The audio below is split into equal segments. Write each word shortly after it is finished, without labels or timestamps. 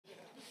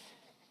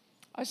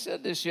I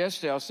said this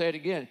yesterday, I'll say it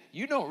again.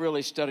 You don't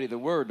really study the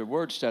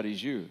Word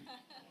studies you.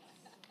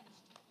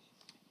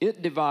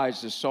 It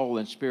divides the soul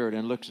and spirit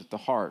and looks at the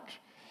heart.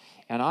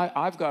 And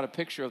I've got a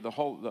picture of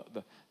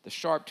the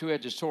sharp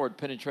two-edged sword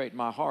penetrating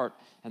my heart,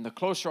 and the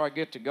closer I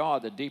get to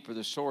God, the deeper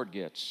the sword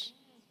gets.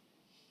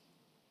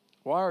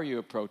 Why are you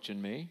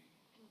approaching me?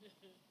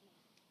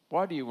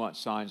 Why do you want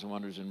signs and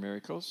wonders and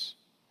miracles?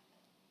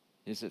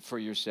 Is it for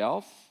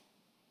yourself?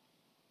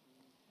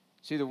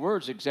 See, the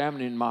Word's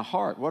examining my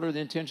heart. What are the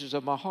intentions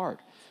of my heart?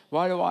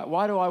 Why do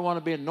I want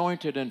to be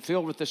anointed and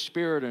filled with the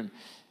Spirit and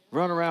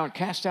run around,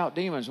 cast out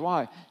demons?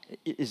 Why?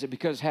 Is it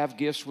because have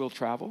gifts will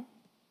travel?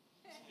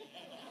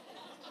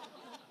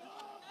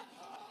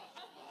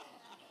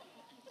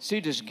 See,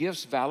 does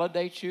gifts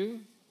validate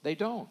you? They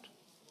don't.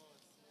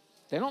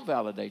 They don't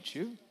validate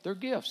you. They're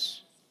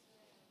gifts.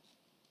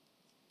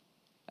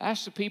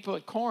 Ask the people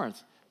at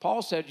Corinth.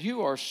 Paul said,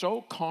 you are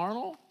so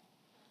carnal.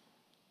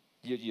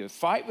 You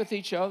fight with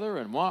each other,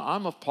 and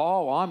I'm of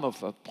Paul,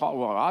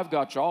 well, I've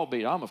got you all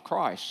beat, I'm of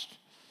Christ.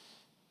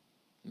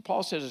 And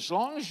Paul says, as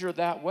long as you're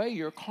that way,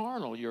 you're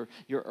carnal, you're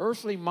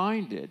earthly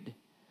minded.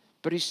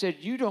 But he said,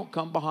 you don't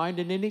come behind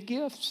in any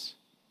gifts.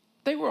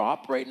 They were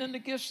operating in the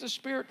gifts of the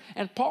Spirit,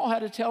 and Paul had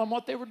to tell them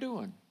what they were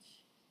doing.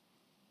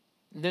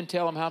 And then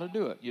tell them how to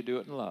do it. You do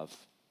it in love.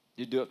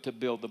 You do it to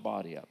build the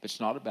body up.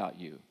 It's not about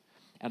you.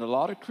 And a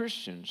lot of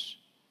Christians,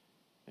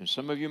 and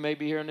some of you may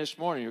be here this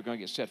morning, you're going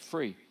to get set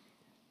free.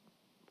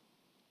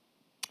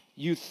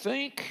 You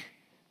think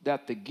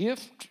that the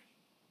gift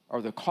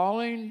or the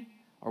calling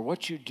or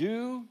what you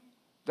do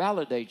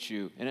validates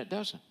you, and it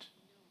doesn't.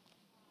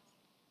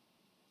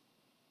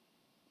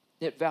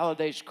 It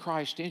validates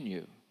Christ in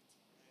you.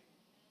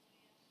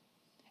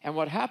 And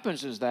what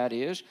happens is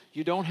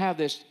you don't have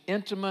this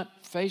intimate,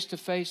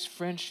 face-to-face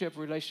friendship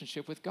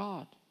relationship with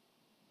God.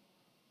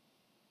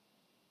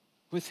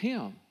 With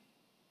Him.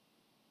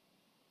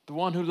 The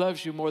one who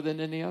loves you more than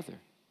any other.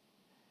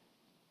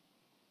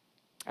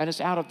 And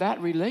it's out of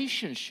that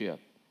relationship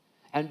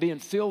and being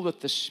filled with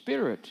the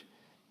Spirit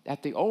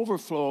that the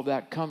overflow of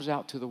that comes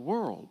out to the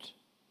world.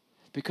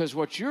 Because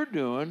what you're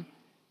doing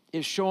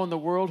is showing the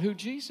world who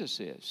Jesus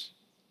is.